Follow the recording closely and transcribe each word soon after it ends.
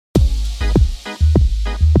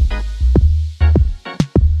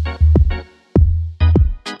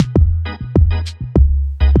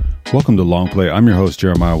Welcome to Long Play. I'm your host,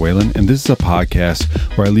 Jeremiah Whalen, and this is a podcast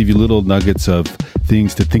where I leave you little nuggets of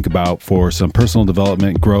things to think about for some personal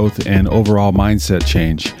development, growth, and overall mindset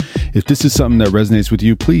change. If this is something that resonates with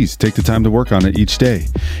you, please take the time to work on it each day.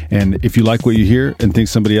 And if you like what you hear and think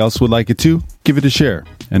somebody else would like it too, give it a share.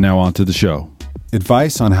 And now on to the show.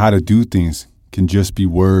 Advice on how to do things can just be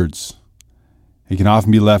words. It can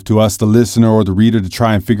often be left to us, the listener or the reader, to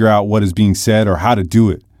try and figure out what is being said or how to do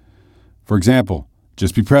it. For example,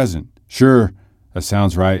 just be present. Sure, that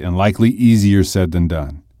sounds right and likely easier said than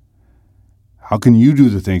done. How can you do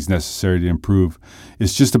the things necessary to improve?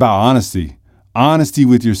 It's just about honesty. Honesty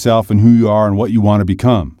with yourself and who you are and what you want to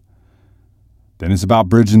become. Then it's about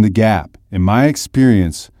bridging the gap. In my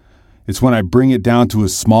experience, it's when I bring it down to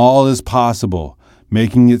as small as possible,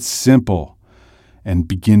 making it simple, and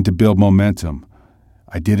begin to build momentum.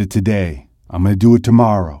 I did it today. I'm going to do it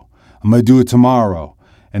tomorrow. I'm going to do it tomorrow.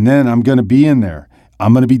 And then I'm going to be in there.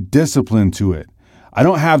 I'm going to be disciplined to it. I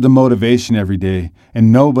don't have the motivation every day,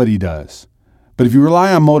 and nobody does. But if you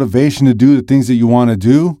rely on motivation to do the things that you want to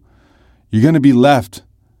do, you're going to be left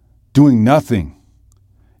doing nothing.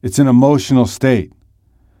 It's an emotional state.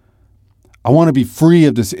 I want to be free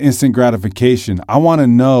of this instant gratification. I want to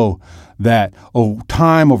know that,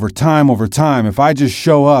 time over time over time, if I just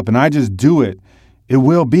show up and I just do it, it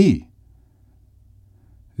will be.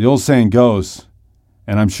 The old saying goes,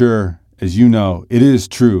 and I'm sure, as you know, it is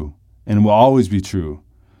true and will always be true.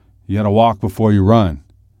 You got to walk before you run.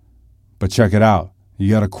 But check it out.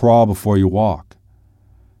 You got to crawl before you walk.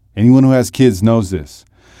 Anyone who has kids knows this.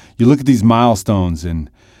 You look at these milestones,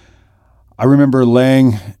 and I remember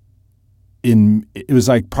it was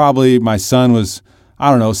like probably my son was,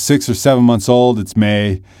 6 or 7 months old. It's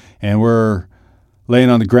May, and we're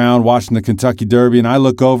laying on the ground watching the Kentucky Derby, and I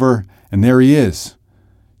look over, and there he is,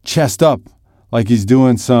 chest up, like he's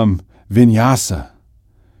doing some vinyasa.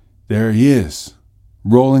 There he is,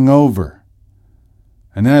 rolling over.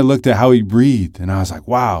 And then I looked at how he breathed, and I was like,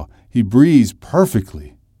 wow, he breathes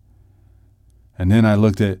perfectly. And then I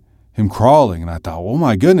looked at him crawling, and I thought, oh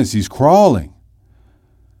my goodness, he's crawling.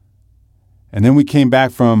 And then we came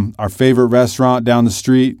back from our favorite restaurant down the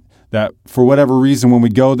street that, for whatever reason, when we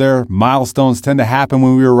go there, milestones tend to happen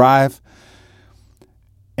when we arrive.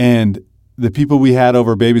 And the people we had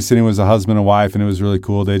over babysitting was a husband and wife, and it was really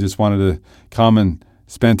cool. They just wanted to come and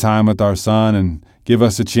spend time with our son and give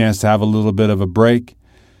us a chance to have a little bit of a break.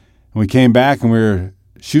 And we came back, and we were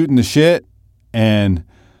shooting the shit, and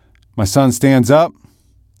my son stands up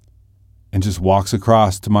and just walks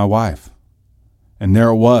across to my wife. And there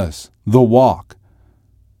it was, the walk.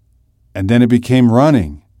 And then it became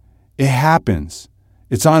running. It happens.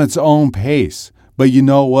 It's on its own pace. But you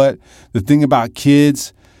know what? The thing about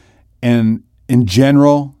kids and in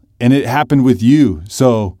general, and it happened with you.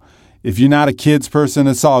 So if you're not a kids person,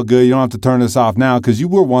 it's all good. You don't have to turn this off now because you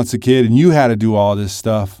were once a kid and you had to do all this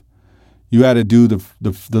stuff. You had to do the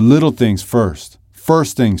little things first.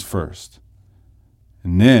 First things first.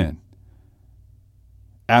 And then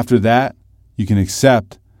after that, you can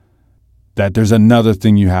accept that there's another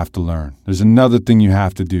thing you have to learn. There's another thing you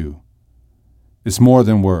have to do. It's more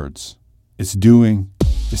than words. It's doing.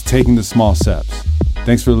 It's taking the small steps.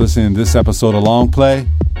 Thanks for listening to this episode of Long Play.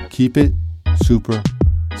 Keep it super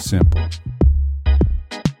simple.